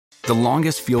The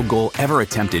longest field goal ever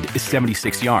attempted is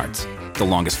 76 yards. The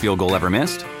longest field goal ever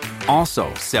missed?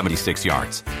 Also 76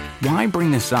 yards. Why bring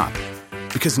this up?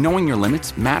 Because knowing your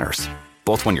limits matters,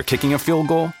 both when you're kicking a field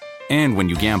goal and when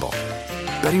you gamble.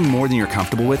 Betting more than you're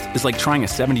comfortable with is like trying a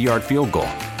 70-yard field goal.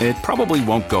 It probably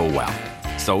won't go well.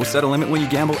 So set a limit when you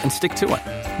gamble and stick to it.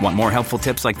 Want more helpful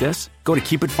tips like this? Go to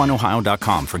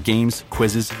keepitfunohio.com for games,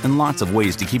 quizzes, and lots of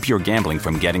ways to keep your gambling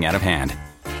from getting out of hand.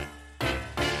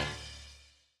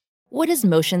 What does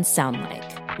motion sound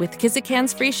like? With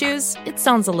Kizikans free shoes, it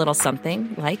sounds a little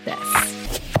something like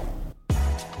this.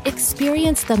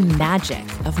 Experience the magic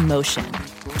of motion.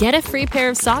 Get a free pair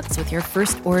of socks with your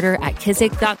first order at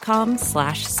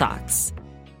kizik.com/socks.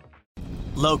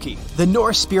 Loki, the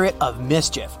Norse spirit of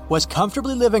mischief, was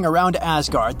comfortably living around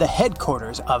Asgard, the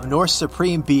headquarters of Norse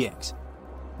supreme beings.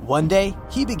 One day,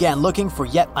 he began looking for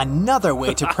yet another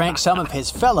way to prank some of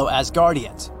his fellow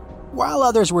Asgardians. While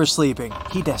others were sleeping,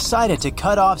 he decided to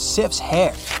cut off Sif's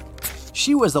hair.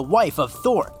 She was the wife of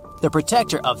Thor, the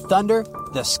protector of thunder,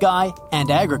 the sky,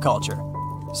 and agriculture.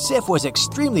 Sif was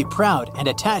extremely proud and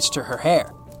attached to her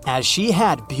hair, as she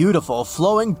had beautiful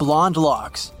flowing blonde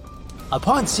locks.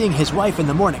 Upon seeing his wife in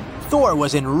the morning, Thor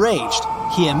was enraged.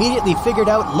 He immediately figured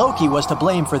out Loki was to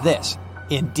blame for this.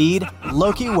 Indeed,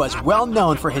 Loki was well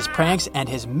known for his pranks and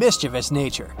his mischievous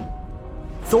nature.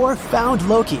 Thor found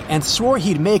Loki and swore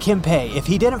he'd make him pay if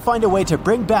he didn't find a way to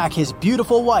bring back his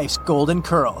beautiful wife's golden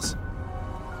curls.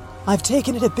 "I've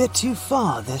taken it a bit too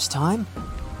far this time,"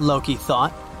 Loki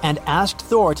thought, and asked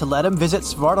Thor to let him visit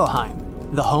Svartalheim,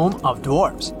 the home of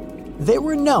dwarves. They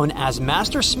were known as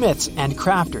master smiths and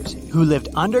crafters who lived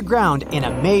underground in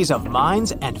a maze of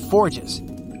mines and forges.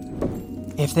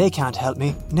 "If they can't help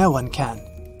me, no one can,"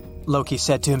 Loki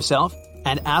said to himself,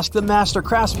 and asked the master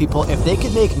craftspeople if they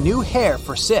could make new hair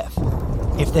for Sif.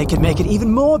 If they could make it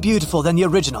even more beautiful than the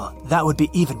original, that would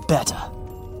be even better.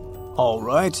 "All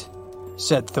right,"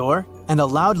 said Thor, and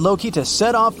allowed Loki to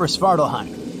set off for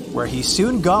Svartalheim, where he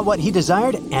soon got what he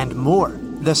desired and more.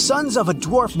 The sons of a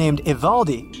dwarf named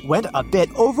Ivaldi went a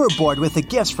bit overboard with the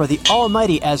gifts for the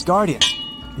almighty Asgardians.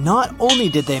 Not only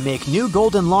did they make new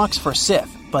golden locks for Sif,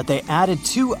 but they added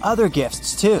 2 other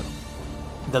gifts too.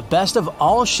 The best of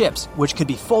all ships, which could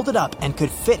be folded up and could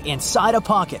fit inside a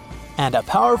pocket, and a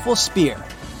powerful spear.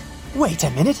 "Wait a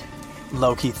minute,"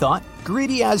 Loki thought,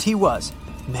 greedy as he was.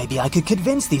 "Maybe I could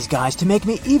convince these guys to make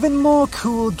me even more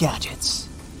cool gadgets."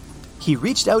 He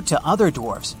reached out to other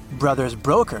dwarves, brothers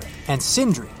Broker and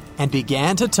Sindri, and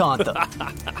began to taunt them.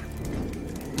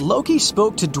 Loki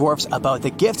spoke to dwarfs about the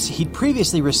gifts he'd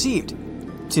previously received.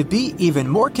 To be even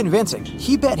more convincing,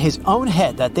 he bet his own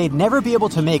head that they'd never be able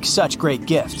to make such great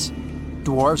gifts.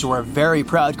 Dwarves were very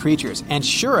proud creatures and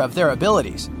sure of their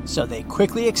abilities, so they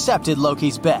quickly accepted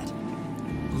Loki's bet.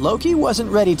 Loki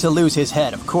wasn't ready to lose his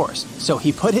head, of course, so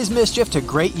he put his mischief to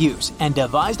great use and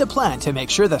devised a plan to make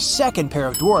sure the second pair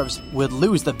of dwarves would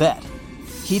lose the bet.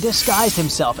 He disguised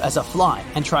himself as a fly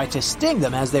and tried to sting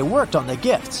them as they worked on the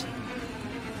gifts.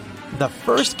 The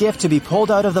first gift to be pulled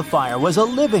out of the fire was a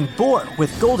living boar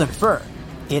with golden fur.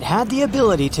 It had the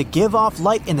ability to give off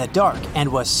light in the dark and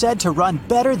was said to run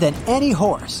better than any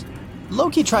horse.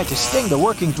 Loki tried to sting the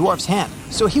working dwarf's hand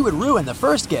so he would ruin the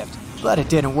first gift, but it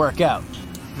didn't work out.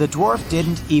 The dwarf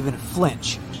didn't even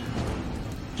flinch.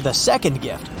 The second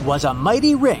gift was a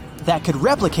mighty ring that could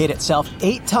replicate itself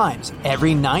 8 times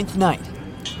every 9th night.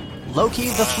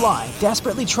 Loki the fly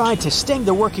desperately tried to sting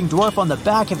the working dwarf on the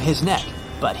back of his neck,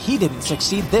 but he didn't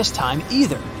succeed this time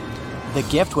either. The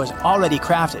gift was already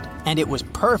crafted, and it was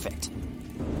perfect.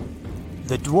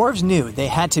 The dwarves knew they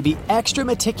had to be extra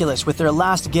meticulous with their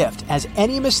last gift, as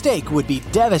any mistake would be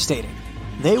devastating.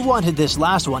 They wanted this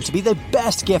last one to be the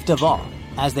best gift of all,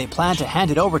 as they planned to hand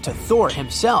it over to Thor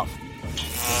himself.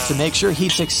 To make sure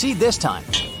he'd succeed this time,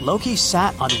 Loki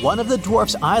sat on one of the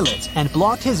dwarf's eyelids and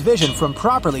blocked his vision from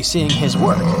properly seeing his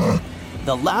work.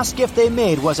 The last gift they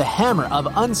made was a hammer of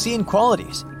unseen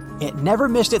qualities. It never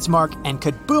missed its mark and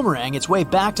could boomerang its way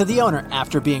back to the owner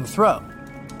after being thrown.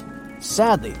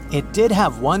 Sadly, it did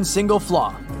have one single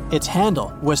flaw. Its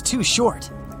handle was too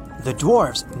short. The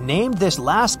dwarves named this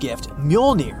last gift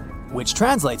Mjolnir, which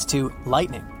translates to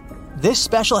lightning. This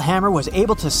special hammer was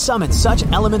able to summon such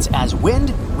elements as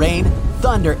wind, rain,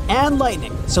 thunder, and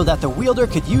lightning so that the wielder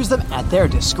could use them at their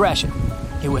discretion.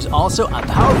 It was also a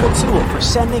powerful tool for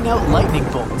sending out lightning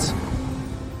bolts.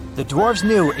 The dwarves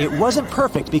knew it wasn't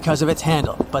perfect because of its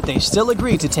handle, but they still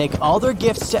agreed to take all their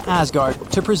gifts to Asgard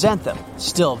to present them,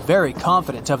 still very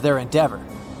confident of their endeavor.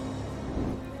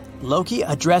 Loki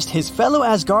addressed his fellow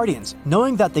Asgardians,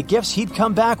 knowing that the gifts he'd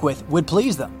come back with would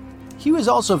please them. He was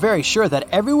also very sure that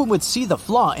everyone would see the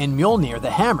flaw in Mjolnir the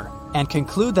hammer, and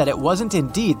conclude that it wasn't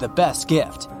indeed the best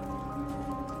gift.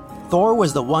 Thor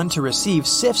was the one to receive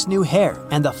Sif's new hair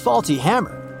and the faulty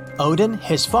hammer. Odin,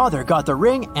 his father, got the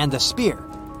ring and the spear,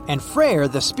 and Freyr,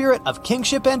 the spirit of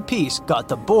kingship and peace, got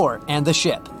the boar and the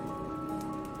ship.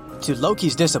 To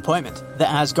Loki's disappointment, the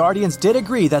Asgardians did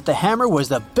agree that the hammer was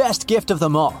the best gift of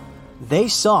them all. They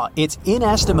saw its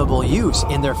inestimable use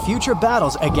in their future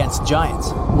battles against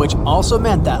giants, which also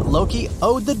meant that Loki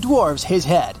owed the dwarves his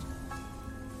head.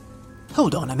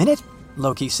 "Hold on a minute,"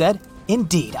 Loki said.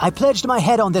 "Indeed, I pledged my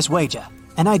head on this wager,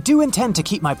 and I do intend to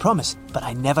keep my promise, but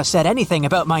I never said anything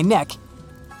about my neck."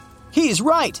 "He's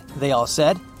right," they all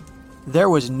said.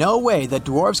 There was no way the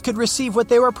dwarves could receive what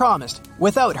they were promised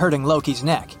without hurting Loki's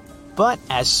neck. But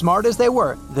as smart as they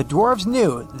were, the dwarves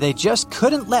knew they just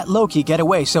couldn't let Loki get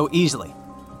away so easily.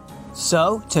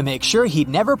 So, to make sure he'd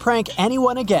never prank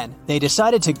anyone again, they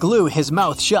decided to glue his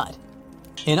mouth shut.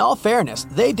 In all fairness,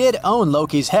 they did own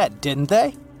Loki's head, didn't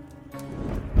they?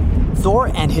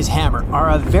 Thor and his hammer are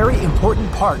a very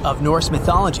important part of Norse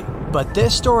mythology, but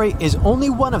this story is only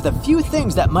one of the few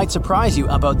things that might surprise you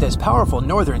about this powerful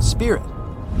northern spirit.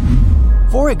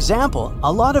 For example,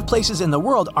 a lot of places in the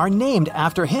world are named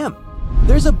after him.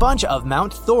 There's a bunch of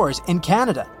Mount Thors in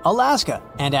Canada, Alaska,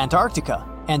 and Antarctica,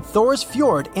 and Thor's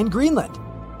Fjord in Greenland.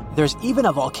 There's even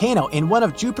a volcano in one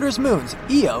of Jupiter's moons,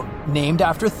 Io, named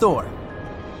after Thor.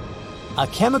 A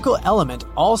chemical element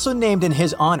also named in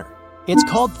his honor. It's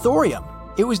called thorium.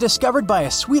 It was discovered by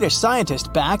a Swedish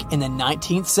scientist back in the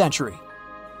 19th century.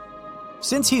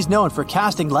 Since he's known for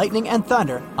casting lightning and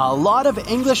thunder, a lot of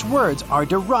English words are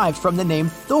derived from the name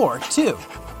Thor too.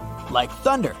 Like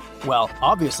thunder, well,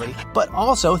 obviously, but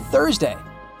also Thursday.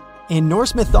 In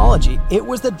Norse mythology, it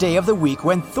was the day of the week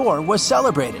when Thor was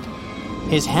celebrated.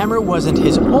 His hammer wasn't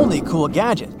his only cool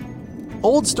gadget.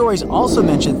 Old stories also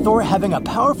mention Thor having a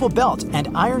powerful belt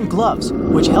and iron gloves,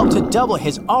 which helped to double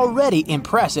his already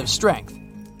impressive strength.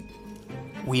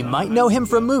 We might know him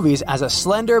from movies as a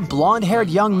slender, blonde-haired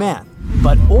young man,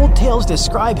 but old tales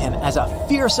describe him as a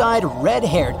fierce-eyed,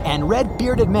 red-haired, and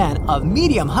red-bearded man of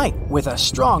medium height with a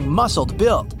strong, muscled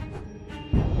build.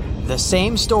 The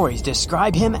same stories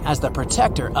describe him as the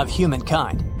protector of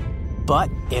humankind. But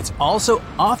it's also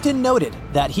often noted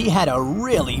that he had a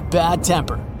really bad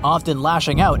temper, often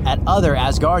lashing out at other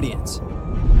Asgardians.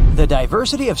 The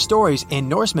diversity of stories in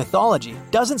Norse mythology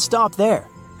doesn't stop there.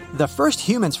 The first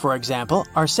humans, for example,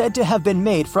 are said to have been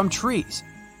made from trees.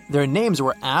 Their names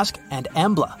were Ask and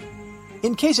Embla.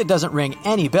 In case it doesn't ring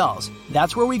any bells,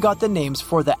 that's where we got the names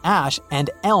for the ash and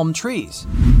elm trees.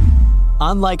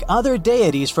 Unlike other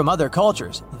deities from other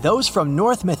cultures, those from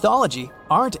Norse mythology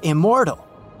aren't immortal.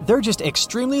 They're just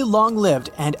extremely long-lived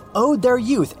and owed their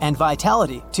youth and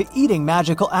vitality to eating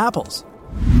magical apples.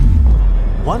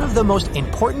 One of the most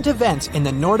important events in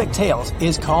the Nordic tales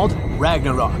is called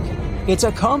Ragnarok. It's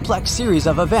a complex series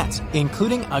of events,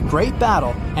 including a great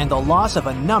battle and the loss of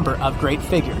a number of great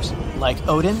figures, like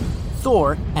Odin,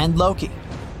 Thor, and Loki.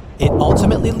 It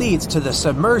ultimately leads to the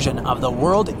submersion of the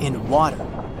world in water.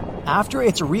 After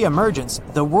its re-emergence,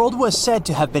 the world was said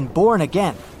to have been born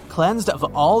again, cleansed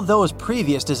of all those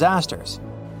previous disasters.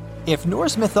 If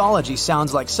Norse mythology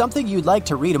sounds like something you'd like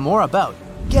to read more about,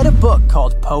 get a book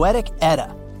called Poetic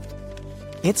Edda.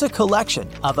 It's a collection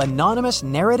of anonymous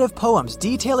narrative poems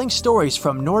detailing stories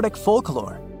from Nordic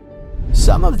folklore.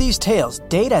 Some of these tales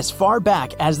date as far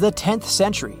back as the 10th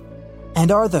century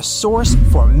and are the source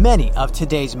for many of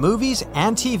today's movies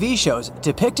and TV shows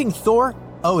depicting Thor,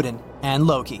 Odin, and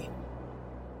Loki.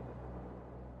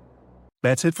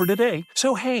 That's it for today.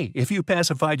 So hey, if you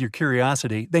pacified your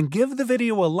curiosity, then give the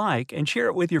video a like and share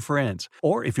it with your friends.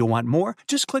 Or if you want more,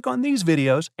 just click on these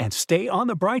videos and stay on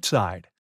the bright side.